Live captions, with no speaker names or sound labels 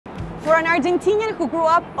For an Argentinian who grew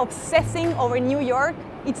up obsessing over New York,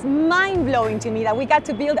 it's mind-blowing to me that we got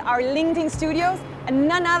to build our LinkedIn studios and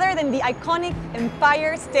none other than the iconic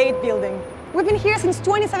Empire State Building. We've been here since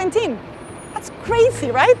 2017. That's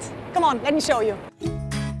crazy, right? Come on, let me show you.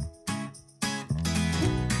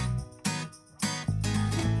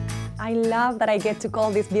 I love that I get to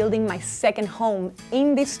call this building my second home.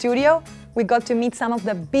 In this studio, we got to meet some of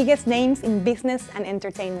the biggest names in business and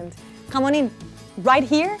entertainment. Come on in. Right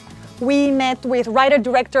here, we met with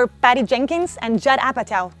writer-director Patty Jenkins and Judd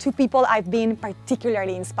Apatow, two people I've been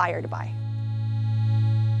particularly inspired by.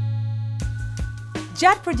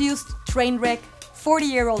 Judd produced Trainwreck,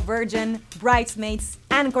 40-Year-Old Virgin, Bridesmaids,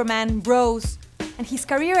 Anchorman, Bros, and his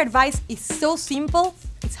career advice is so simple,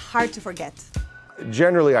 it's hard to forget.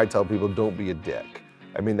 Generally, I tell people, don't be a dick.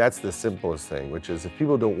 I mean, that's the simplest thing, which is if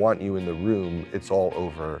people don't want you in the room, it's all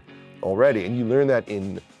over already. And you learn that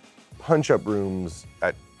in punch-up rooms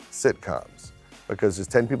at sitcoms, because there's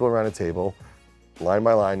 10 people around a table, line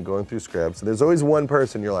by line, going through scripts. And there's always one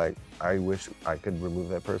person you're like, I wish I could remove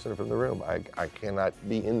that person from the room. I cannot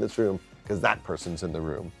be in this room because that person's in the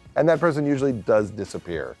room. And that person usually does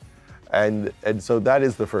disappear. And so that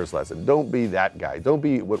is the first lesson. Don't be that guy. Don't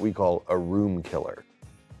be what we call a room killer.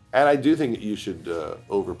 And I do think that you should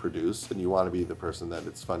overproduce, and you want to be the person that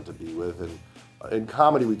it's fun to be with. And in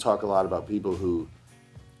comedy, we talk a lot about people who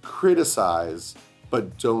criticize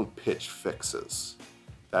but don't pitch fixes.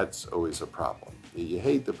 That's always a problem. You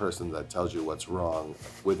hate the person that tells you what's wrong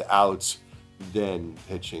without then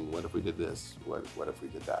pitching, what if we did this? What if we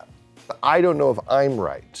did that? I don't know if I'm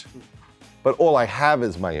right. But all I have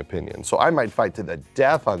is my opinion. So I might fight to the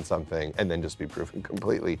death on something and then just be proven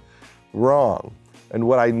completely wrong. And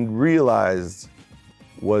what I realized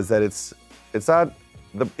was that it's not,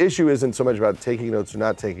 the issue isn't so much about taking notes or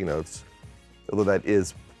not taking notes, although that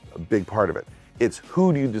is a big part of it. It's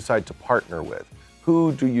who do you decide to partner with?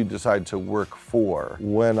 Who do you decide to work for?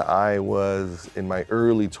 When I was in my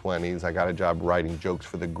early 20s, I got a job writing jokes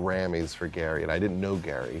for the Grammys for Gary, and I didn't know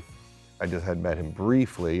Gary. I just had met him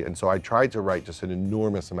briefly, and so I tried to write just an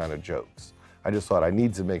enormous amount of jokes. I just thought I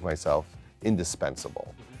need to make myself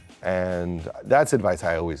indispensable. And that's advice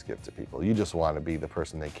I always give to people. You just want to be the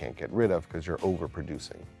person they can't get rid of because you're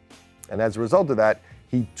overproducing. And as a result of that,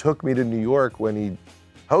 he took me to New York when he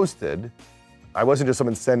hosted. I wasn't just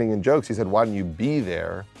someone sending in jokes. He said, why don't you be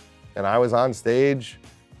there? And I was on stage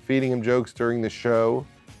feeding him jokes during the show.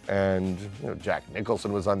 And Jack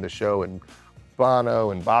Nicholson was on the show, and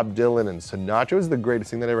Bono and Bob Dylan and Sinatra. It was the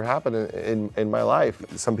greatest thing that ever happened in my life.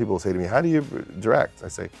 Some people say to me, how do you direct? I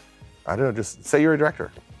say, I don't know, just say you're a director.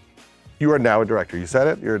 You are now a director. You said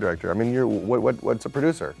it, you're a director. I mean, what's a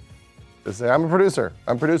producer? Just say, I'm a producer.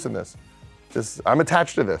 I'm producing this. I'm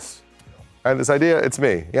attached to this. I have this idea, it's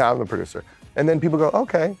me. Yeah, I'm the producer. And then people go,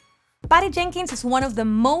 okay. Patty Jenkins is one of the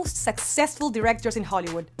most successful directors in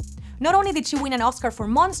Hollywood. Not only did she win an Oscar for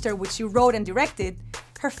Monster, which she wrote and directed,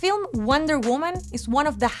 her film Wonder Woman is one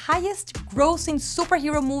of the highest grossing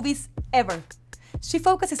superhero movies ever. She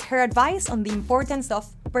focuses her advice on the importance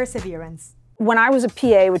of perseverance. When I was a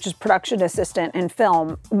PA, which is production assistant in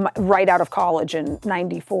film, right out of college in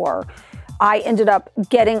 '94, I ended up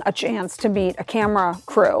getting a chance to meet a camera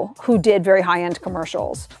crew who did very high-end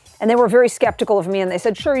commercials. And they were very skeptical of me, and they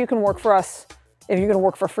said, sure, you can work for us if you're gonna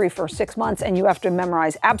work for free for 6 months, and you have to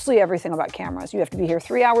memorize absolutely everything about cameras. You have to be here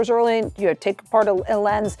 3 hours early, you have to take apart a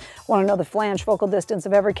lens, wanna know the flange focal distance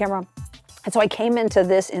of every camera. And so I came into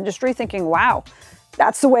this industry thinking, wow,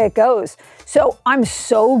 that's the way it goes. So I'm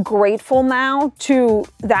so grateful now to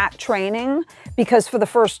that training, because for the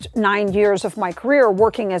first 9 years of my career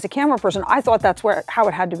working as a camera person, I thought that's how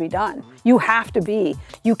it had to be done. You have to be,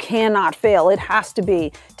 you cannot fail, it has to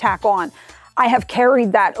be tack on. I have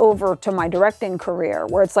carried that over to my directing career,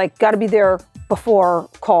 where it's like, got to be there before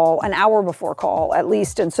call, an hour before call at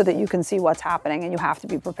least, and so that you can see what's happening, and you have to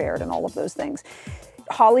be prepared and all of those things.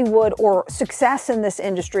 Hollywood, or success in this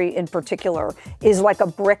industry in particular, is like a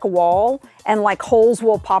brick wall, and like holes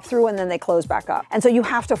will pop through and then they close back up. And so you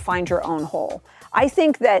have to find your own hole. I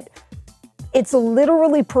think that it's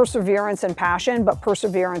literally perseverance and passion, but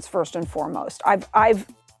perseverance first and foremost.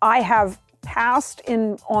 I have passed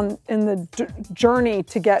in the journey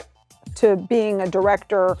to get to being a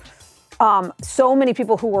director so many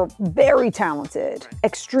people who were very talented,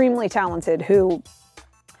 extremely talented, who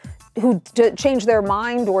changed their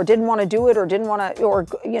mind or didn't want to do it or didn't want to, or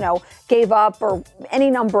gave up, or any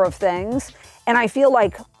number of things. And I feel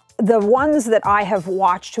like the ones that I have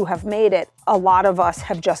watched who have made it, a lot of us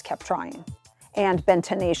have just kept trying. and been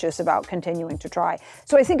tenacious about continuing to try.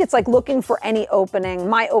 So I think it's like looking for any opening.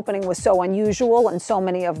 My opening was so unusual, and so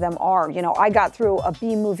many of them are. You know, I got through a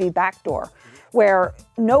B-movie backdoor where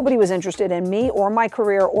nobody was interested in me or my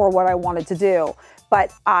career or what I wanted to do,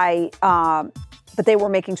 but they were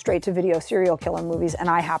making straight-to-video serial killer movies, and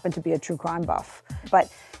I happened to be a true crime buff. But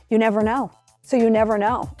you never know. So you never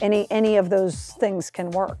know. Any of those things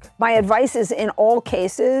can work. My advice is, in all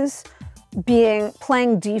cases,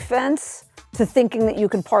 playing defense to thinking that you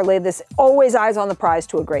can parlay this, always eyes on the prize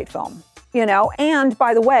to a great film. You know, and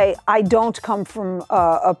by the way, I don't come from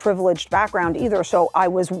a privileged background either, so I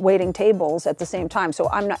was waiting tables at the same time. So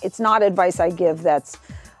it's not advice I give that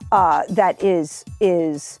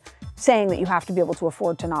is saying that you have to be able to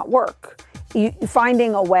afford to not work.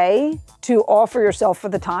 Finding a way to offer yourself for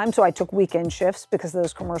the time. So I took weekend shifts because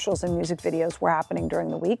those commercials and music videos were happening during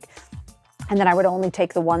the week. And then I would only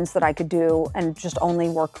take the ones that I could do and just only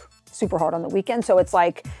work super hard on the weekend. So it's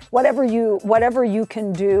like whatever you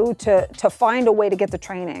can do to find a way to get the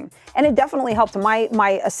training. And it definitely helped.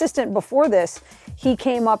 My assistant before this, he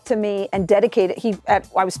came up to me and dedicated,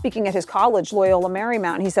 I was speaking at his college, Loyola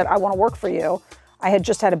Marymount, and he said, "I want to work for you." I had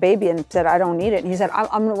just had a baby and said, "I don't need it." And he said, I'm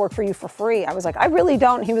going to work for you for free. I was like, "I really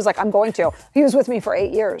don't." He was like, "I'm going to." He was with me for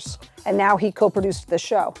 8 years, and now he co-produced this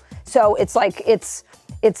show. So it's like, it's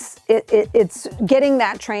getting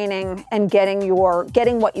that training and getting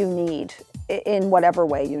what you need in whatever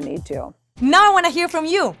way you need to. Now I want to hear from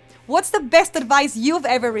you. What's the best advice you've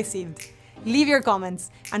ever received? Leave your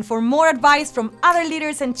comments. And for more advice from other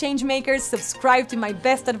leaders and change makers, subscribe to my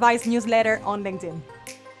Best Advice newsletter on LinkedIn.